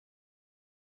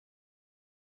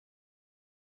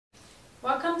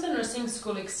Welcome to Nursing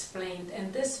School Explained,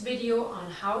 and this video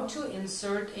on how to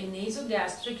insert a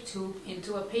nasogastric tube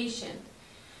into a patient.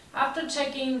 After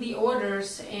checking the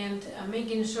orders and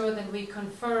making sure that we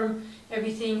confirm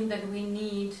everything that we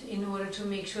need in order to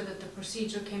make sure that the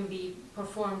procedure can be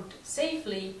performed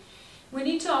safely, we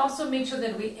need to also make sure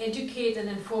that we educate and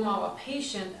inform our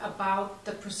patient about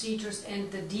the procedures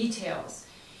and the details.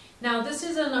 Now, this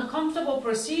is an uncomfortable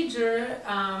procedure,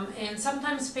 and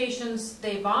sometimes patients,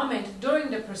 they vomit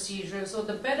during the procedure, so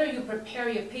the better you prepare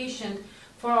your patient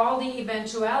for all the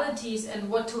eventualities and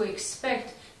what to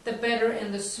expect, the better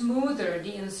and the smoother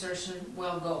the insertion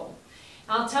will go.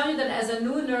 I'll tell you that as a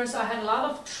new nurse, I had a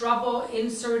lot of trouble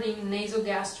inserting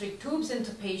nasogastric tubes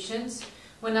into patients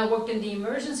when I worked in the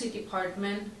emergency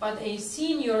department, but a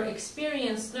senior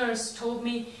experienced nurse told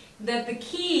me that the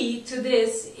key to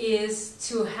this is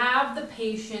to have the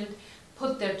patient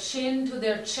put their chin to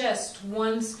their chest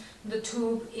once the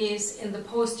tube is in the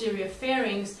posterior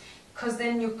pharynx, because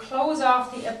then you close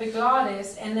off the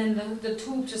epiglottis and then the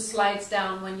tube just slides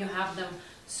down when you have them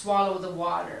swallow the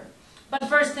water. But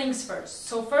first things first.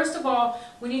 So first of all,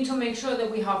 we need to make sure that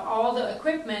we have all the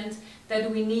equipment that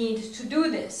we need to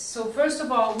do this. So first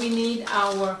of all, we need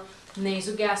our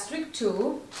nasogastric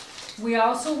tube. We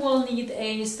also will need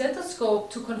a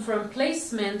stethoscope to confirm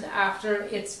placement after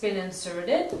it's been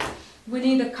inserted. We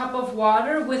need a cup of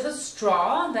water with a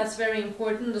straw. That's very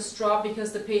important, the straw,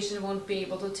 because the patient won't be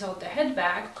able to tilt their head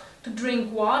back to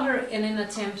drink water in an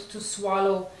attempt to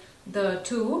swallow the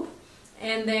tube.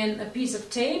 And then a piece of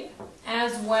tape,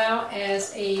 as well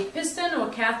as a piston or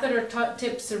catheter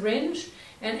tip syringe,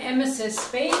 an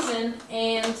emesis basin,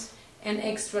 and an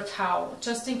extra towel,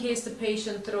 just in case the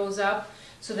patient throws up,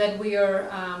 so that we are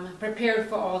prepared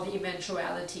for all the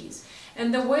eventualities.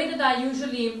 And the way that I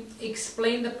usually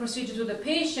explain the procedure to the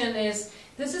patient is,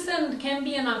 can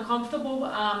be an uncomfortable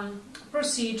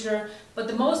procedure, but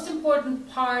the most important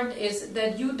part is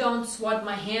that you don't swat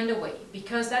my hand away,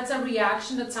 because that's a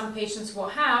reaction that some patients will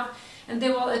have, and they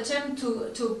will attempt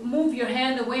to move your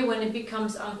hand away when it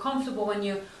becomes uncomfortable,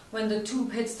 when the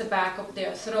tube hits the back of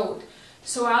their throat.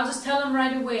 So I'll just tell them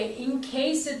right away, in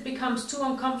case it becomes too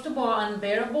uncomfortable or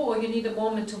unbearable, or you need a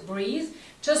moment to breathe,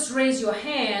 just raise your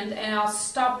hand and I'll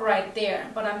stop right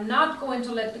there. But I'm not going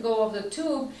to let go of the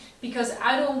tube, because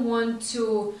I don't want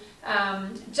to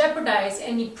jeopardize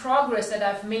any progress that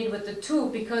I've made with the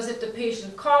tube, because if the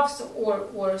patient coughs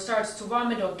or starts to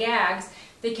vomit or gags,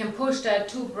 they can push that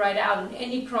tube right out, and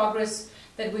any progress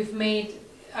that we've made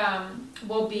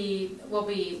will be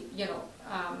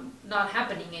not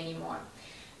happening anymore.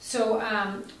 So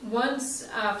once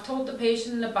I've told the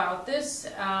patient about this,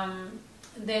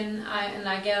 then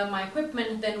I get my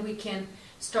equipment, then we can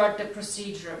start the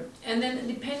procedure. And then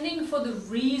depending for the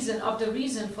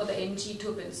reason for the NG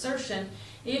tube insertion,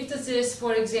 if this is,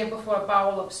 for example, for a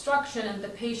bowel obstruction and the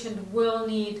patient will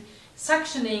need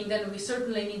suctioning, then we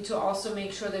certainly need to also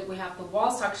make sure that we have the wall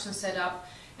suction set up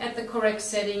at the correct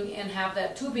setting and have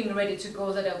that tubing ready to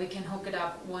go, so that we can hook it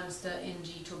up once the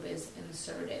NG tube is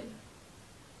inserted.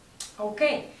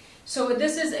 Okay, so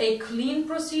this is a clean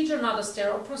procedure, not a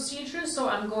sterile procedure, so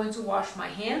I'm going to wash my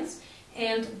hands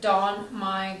and don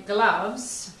my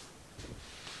gloves.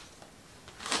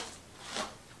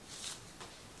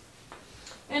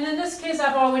 And in this case,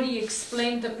 I've already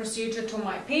explained the procedure to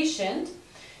my patient.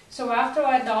 So after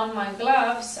I don my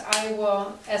gloves, I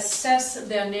will assess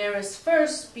their nares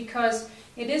first, because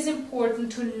it is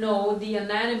important to know the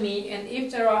anatomy and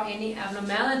if there are any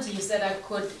abnormalities that I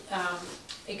could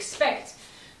expect.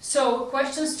 So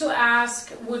questions to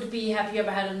ask would be, have you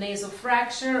ever had a nasal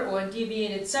fracture or a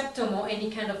deviated septum or any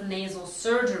kind of nasal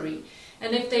surgery?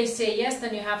 And if they say yes,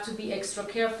 then you have to be extra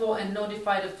careful and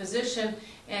notify the physician,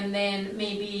 and then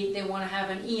maybe they want to have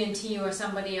an ENT or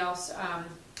somebody else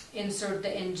insert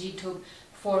the NG tube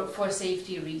for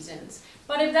safety reasons.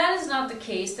 But if that is not the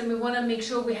case, then we want to make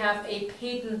sure we have a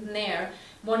patent nair.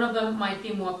 One of them might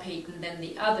be more patent than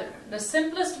the other. The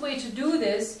simplest way to do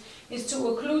this is to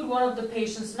occlude one of the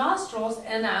patient's nostrils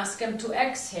and ask them to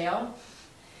exhale.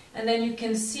 And then you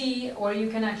can see, or you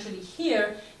can actually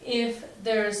hear, if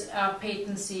there's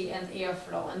patency and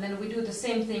airflow. And then we do the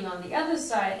same thing on the other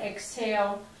side,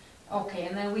 exhale. Okay,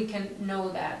 and then we can know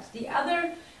that. The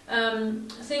other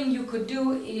thing you could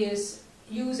do is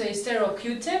use a sterile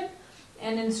Q-tip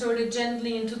and insert it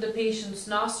gently into the patient's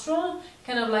nostril,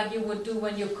 kind of like you would do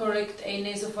when you correct a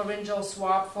nasopharyngeal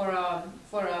swab for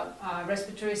a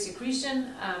respiratory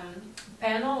secretion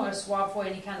panel, or swab for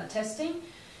any kind of testing,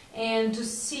 and to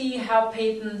see how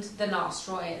patent the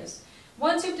nostril is.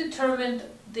 Once you've determined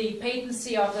the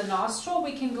patency of the nostril,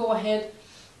 we can go ahead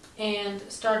and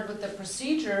start with the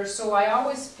procedure. So I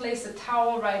always place a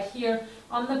towel right here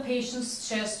on the patient's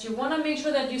chest. You want to make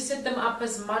sure that you sit them up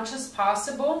as much as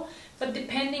possible, but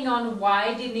depending on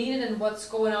why they need it and what's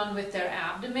going on with their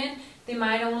abdomen, they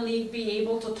might only be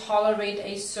able to tolerate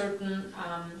a certain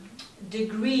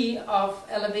degree of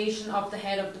elevation of the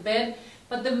head of the bed.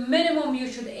 But the minimum you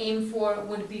should aim for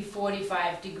would be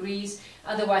 45 degrees.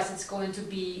 Otherwise, it's going to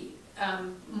be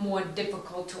more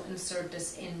difficult to insert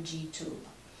this NG tube.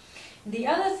 The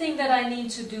other thing that I need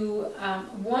to do,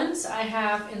 once I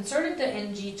have inserted the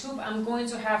NG tube, I'm going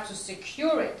to have to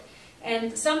secure it.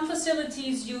 And some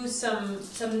facilities use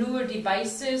some newer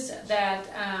devices that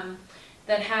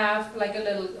have like a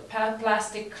little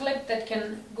plastic clip that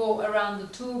can go around the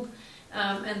tube,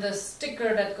 and the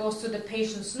sticker that goes to the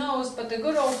patient's nose. But the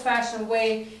good old-fashioned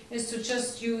way is to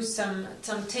just use some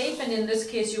tape, and in this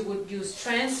case you would use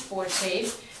transport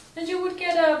tape. And you would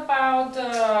get about,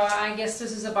 I guess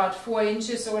this is about 4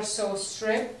 inches or so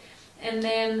strip, and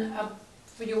then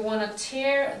you want to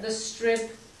tear the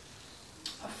strip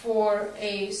for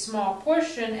a small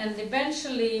portion, and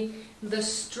eventually the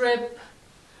strip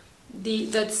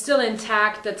that's still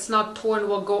intact, that's not torn,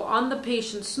 will go on the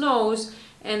patient's nose,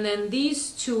 and then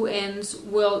these two ends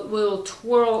will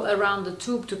twirl around the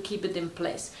tube to keep it in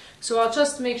place. So I'll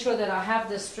just make sure that I have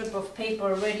this strip of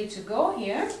paper ready to go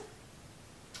here.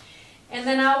 And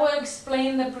then I will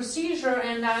explain the procedure,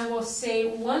 and I will say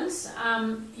once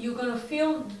you're going to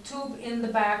feel the tube in the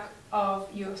back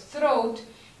of your throat,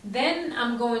 then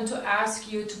I'm going to ask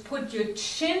you to put your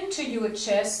chin to your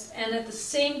chest and at the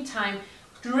same time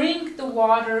drink the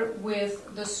water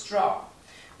with the straw.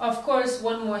 Of course,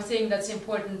 one more thing that's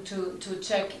important to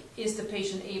check: is the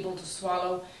patient able to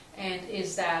swallow, and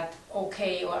is that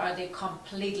okay, or are they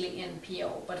completely in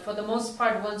PO? But for the most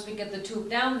part, once we get the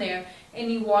tube down there,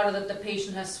 any water that the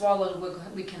patient has swallowed,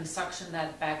 we can suction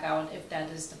that back out if that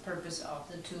is the purpose of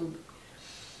the tube.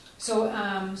 So,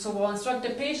 we'll instruct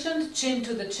the patient, chin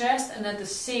to the chest, and at the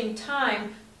same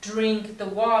time drink the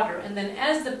water. And then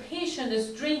as the patient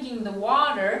is drinking the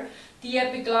water, the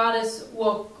epiglottis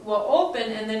will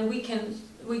open, and then we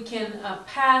can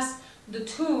pass the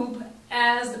tube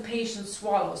as the patient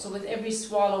swallows. So with every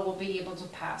swallow, we'll be able to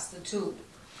pass the tube.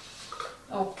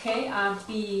 Okay, I'll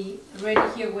be ready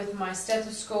here with my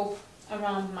stethoscope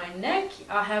around my neck.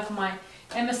 I'll have my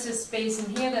emesis space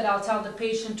in here that I'll tell the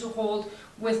patient to hold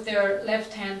with their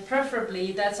left hand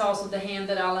preferably. That's also the hand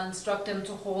that I'll instruct them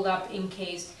to hold up in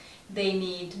case they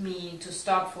need me to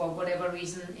stop for whatever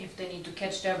reason, if they need to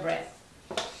catch their breath.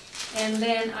 And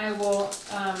then I will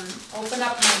open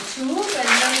up my tube, and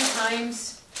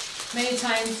many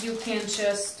times you can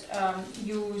just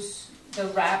use the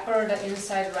wrapper, the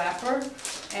inside wrapper,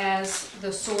 as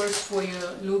the source for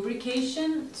your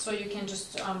lubrication. So you can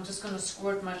just, I'm just going to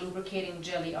squirt my lubricating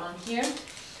jelly on here.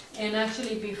 And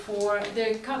actually, before,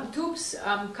 tubes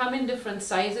come in different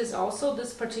sizes also.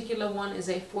 This particular one is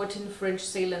a 14 French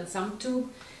sail and sump tube.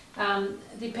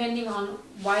 Depending on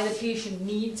why the patient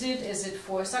needs it, is it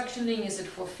for suctioning, is it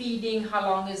for feeding, how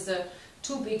long is the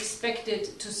tube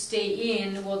expected to stay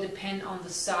in, will depend on the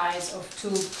size of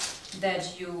tube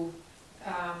that you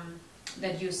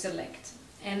select.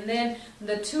 And then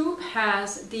the tube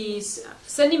has these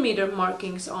centimeter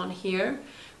markings on here,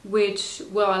 which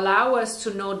will allow us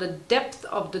to know the depth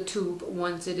of the tube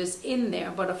once it is in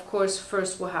there. But of course,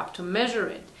 first we'll have to measure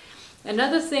it.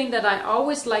 Another thing that I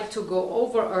always like to go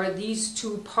over are these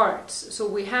two parts. So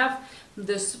we have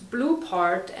this blue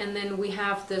part, and then we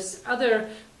have this other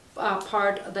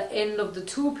part at the end of the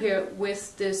tube here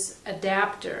with this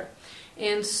adapter.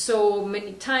 And so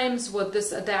many times what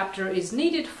this adapter is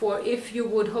needed for, if you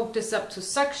would hook this up to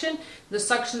suction, the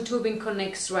suction tubing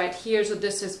connects right here. So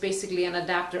this is basically an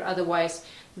adapter, otherwise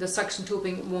the suction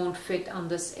tubing won't fit on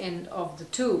this end of the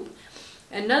tube.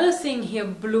 Another thing here,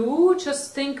 blue,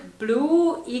 just think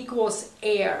blue equals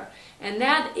air. And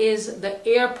that is the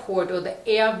air port or the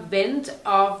air vent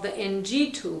of the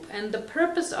NG tube. And the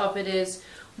purpose of it is,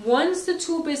 once the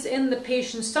tube is in the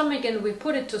patient's stomach and we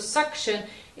put it to suction,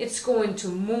 it's going to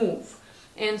move.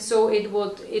 And so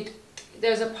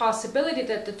there's a possibility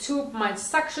that the tube might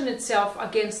suction itself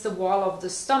against the wall of the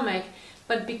stomach.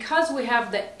 But because we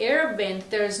have the air vent,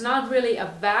 there's not really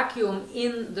a vacuum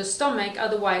in the stomach,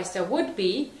 otherwise there would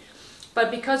be. But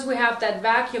because we have that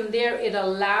vacuum there, it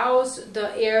allows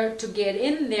the air to get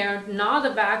in there, not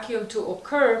a vacuum to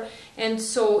occur. And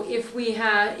so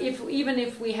even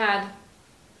if we had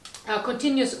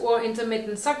continuous or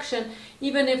intermittent suction,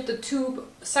 even if the tube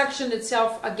suctioned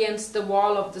itself against the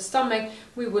wall of the stomach,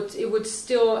 it would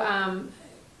still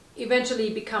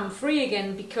eventually become free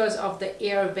again because of the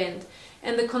air vent.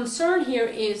 And the concern here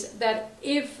is that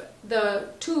if the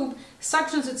tube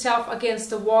suctions itself against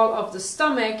the wall of the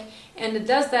stomach, and it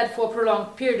does that for a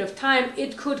prolonged period of time,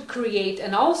 it could create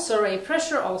an ulcer, a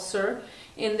pressure ulcer,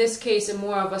 in this case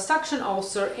more of a suction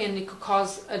ulcer, and it could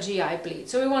cause a GI bleed.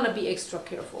 So we want to be extra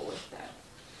careful with that.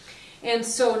 And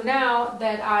so now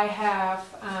that I have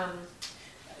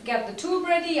got the tube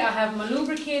ready, I have my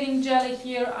lubricating jelly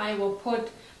here, I will put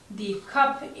the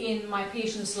cup in my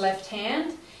patient's left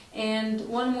hand. And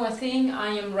one more thing, I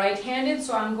am right-handed,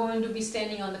 so I'm going to be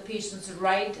standing on the patient's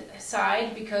right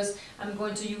side because I'm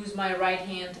going to use my right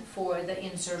hand for the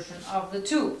insertion of the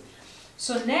tube.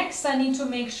 So next I need to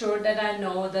make sure that I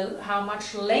know how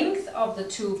much length of the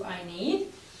tube I need.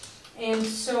 And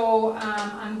so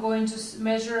I'm going to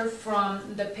measure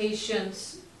from the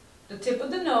tip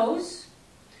of the nose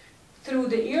through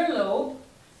the earlobe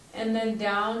and then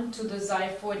down to the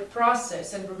xiphoid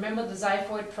process. And remember, the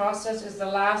xiphoid process is the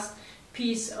last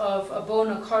piece of a bone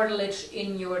or cartilage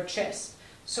in your chest.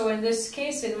 So in this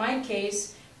case, in my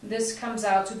case, this comes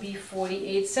out to be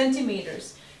 48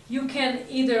 centimeters. You can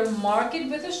either mark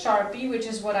it with a Sharpie, which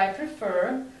is what I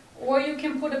prefer, or you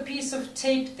can put a piece of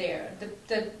tape there.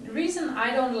 The reason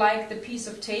I don't like the piece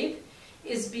of tape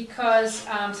is because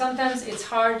sometimes it's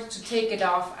hard to take it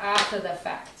off after the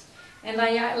fact. And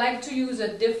I like to use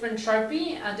a different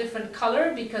Sharpie, a different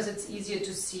color, because it's easier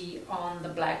to see on the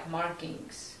black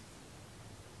markings.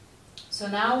 So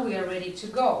now we are ready to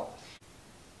go.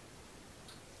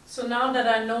 So now that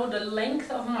I know the length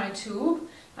of my tube,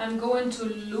 I'm going to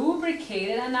lubricate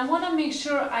it, and I want to make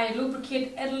sure I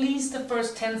lubricate at least the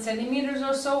first 10 centimeters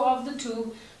or so of the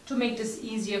tube to make this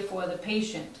easier for the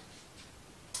patient.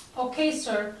 Okay,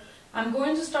 sir, I'm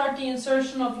going to start the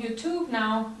insertion of your tube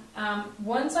now.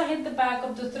 Once I hit the back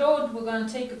of the throat, we're going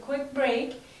to take a quick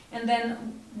break, and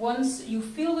then once you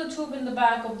feel the tube in the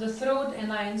back of the throat,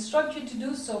 and I instruct you to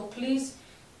do so, please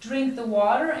drink the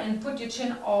water and put your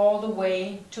chin all the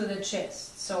way to the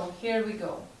chest. So here we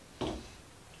go.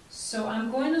 So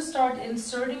I'm going to start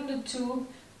inserting the tube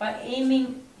by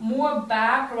aiming more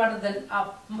back rather than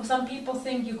up. Some people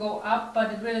think you go up,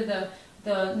 but it really the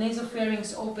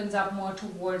nasopharynx opens up more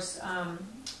towards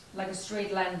like a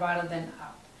straight line rather than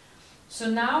up. So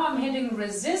now I'm hitting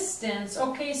resistance.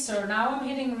 Okay, sir, now I'm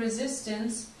hitting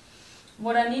resistance.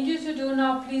 What I need you to do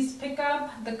now, please pick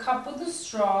up the cup with the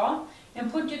straw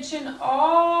and put your chin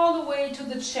all the way to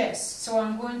the chest. So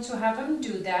I'm going to have him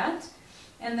do that.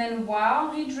 And then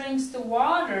while he drinks the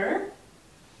water,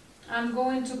 I'm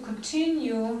going to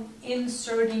continue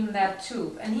inserting that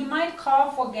tube. And he might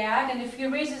cough or gag, and if he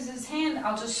raises his hand,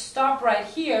 I'll just stop right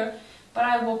here. But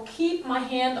I will keep my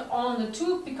hand on the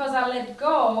tube because I let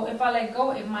go. If I let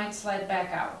go, it might slide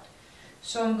back out.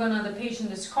 So the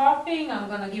patient is coughing, I'm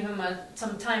gonna give him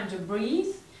some time to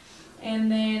breathe.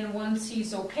 And then once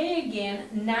he's okay again,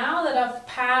 now that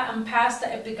I'm past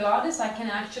the epiglottis, I can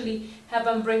actually have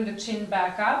him bring the chin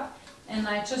back up. And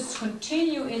I just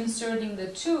continue inserting the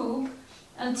tube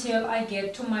until I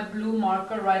get to my blue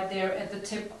marker right there at the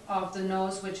tip of the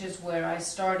nose, which is where I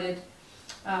started,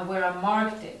 where I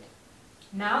marked it.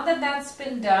 Now that that's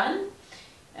been done,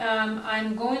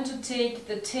 I'm going to take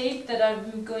the tape that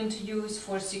I'm going to use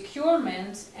for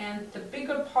securement, and the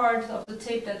bigger part of the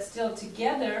tape that's still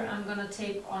together, I'm going to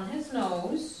tape on his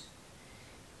nose.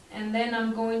 And then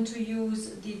I'm going to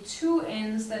use the two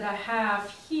ends that I have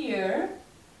here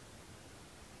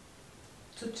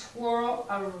to twirl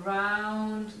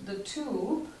around the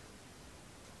tube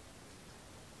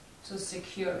to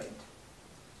secure it,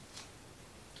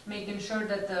 making sure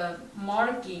that the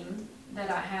marking that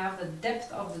I have, the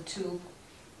depth of the tube,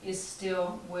 is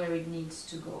still where it needs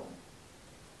to go.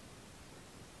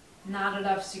 Now that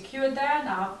I've secured that,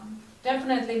 I'll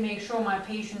definitely make sure my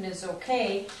patient is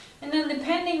okay. And then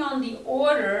depending on the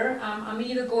order, I'm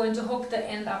either going to hook the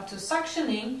end up to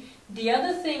suctioning. The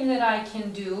other thing that I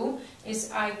can do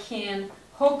is I can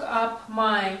hook up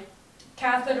my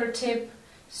catheter tip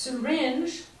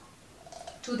syringe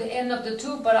to the end of the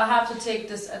tube, but I'll have to take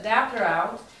this adapter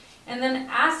out and then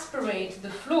aspirate the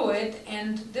fluid.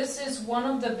 And this is one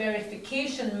of the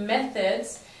verification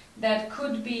methods that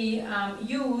could be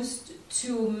used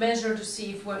to measure to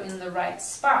see if we're in the right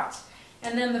spot.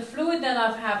 And then the fluid that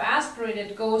I have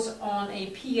aspirated goes on a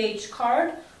pH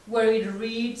card where it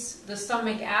reads the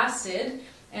stomach acid,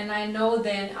 and I know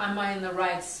then am I in the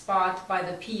right spot by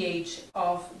the pH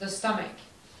of the stomach.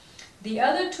 The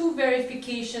other two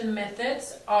verification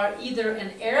methods are either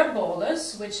an air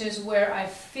bolus, which is where I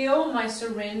fill my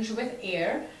syringe with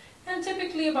air, and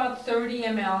typically about 30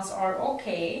 mL are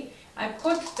okay. I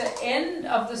put the end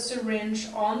of the syringe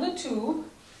on the tube,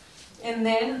 and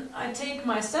then I take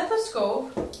my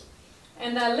stethoscope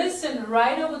and I listen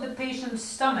right over the patient's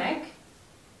stomach.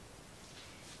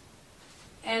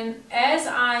 And as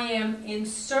I am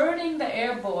inserting the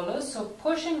air bolus, so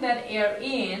pushing that air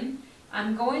in,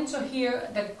 I'm going to hear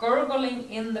the gurgling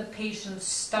in the patient's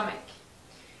stomach.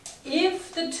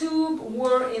 If the tube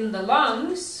were in the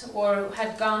lungs or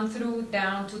had gone through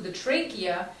down to the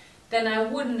trachea, then I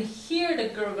wouldn't hear the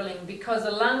gurgling because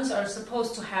the lungs are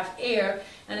supposed to have air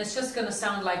and it's just going to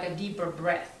sound like a deeper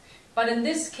breath. But in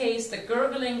this case, the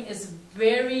gurgling is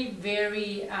very,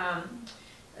 very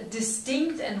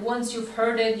distinct, and once you've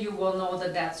heard it, you will know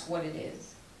that that's what it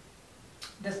is.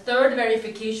 The third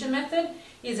verification method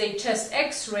is a chest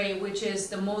x-ray, which is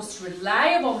the most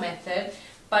reliable method,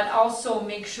 but also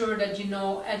make sure that you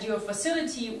know at your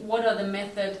facility what are the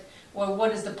method or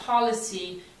what is the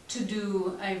policy to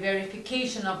do a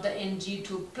verification of the NG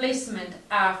tube placement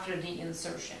after the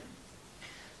insertion.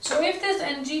 So if this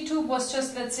NG tube was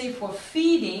just, let's say, for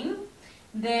feeding,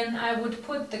 then I would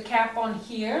put the cap on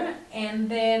here and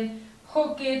then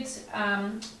hook it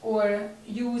or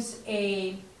use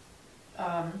a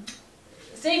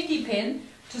safety pin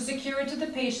to secure it to the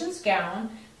patient's gown.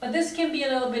 But this can be a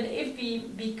little bit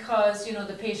iffy because, you know,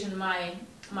 the patient might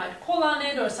pull on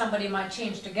it or somebody might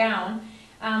change the gown.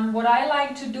 What I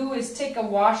like to do is take a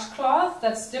washcloth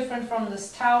that's different from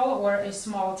this towel or a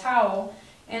small towel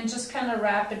and just kind of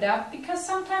wrap it up, because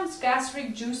sometimes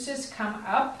gastric juices come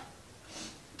up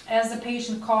as the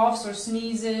patient coughs or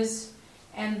sneezes,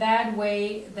 and that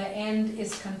way the end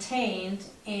is contained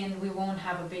and we won't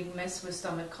have a big mess with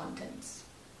stomach contents.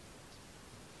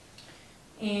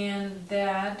 And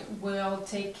that will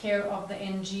take care of the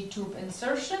NG tube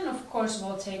insertion. Of course,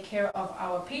 we'll take care of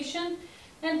our patient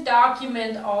and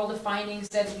document all the findings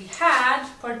that we had,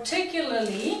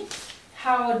 particularly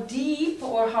how deep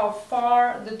or how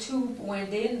far the tube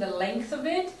went in, the length of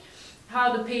it,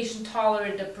 how the patient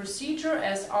tolerated the procedure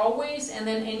as always, and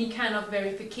then any kind of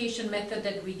verification method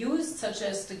that we used, such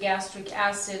as the gastric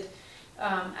acid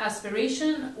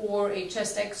aspiration or a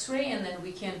chest x-ray, and then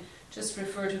we can just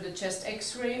refer to the chest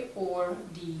x-ray or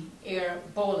the air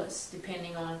bolus,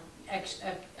 depending on,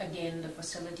 again, the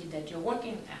facility that you're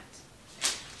working at.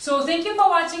 So thank you for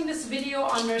watching this video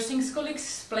on Nursing School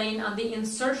Explained on the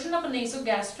insertion of a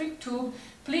nasogastric tube.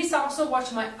 Please also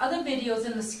watch my other videos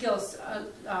in the skills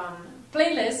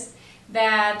playlist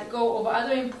that go over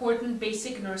other important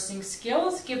basic nursing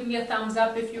skills. Give me a thumbs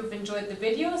up if you've enjoyed the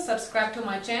video. Subscribe to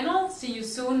my channel. See you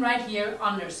soon right here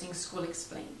on Nursing School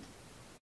Explained.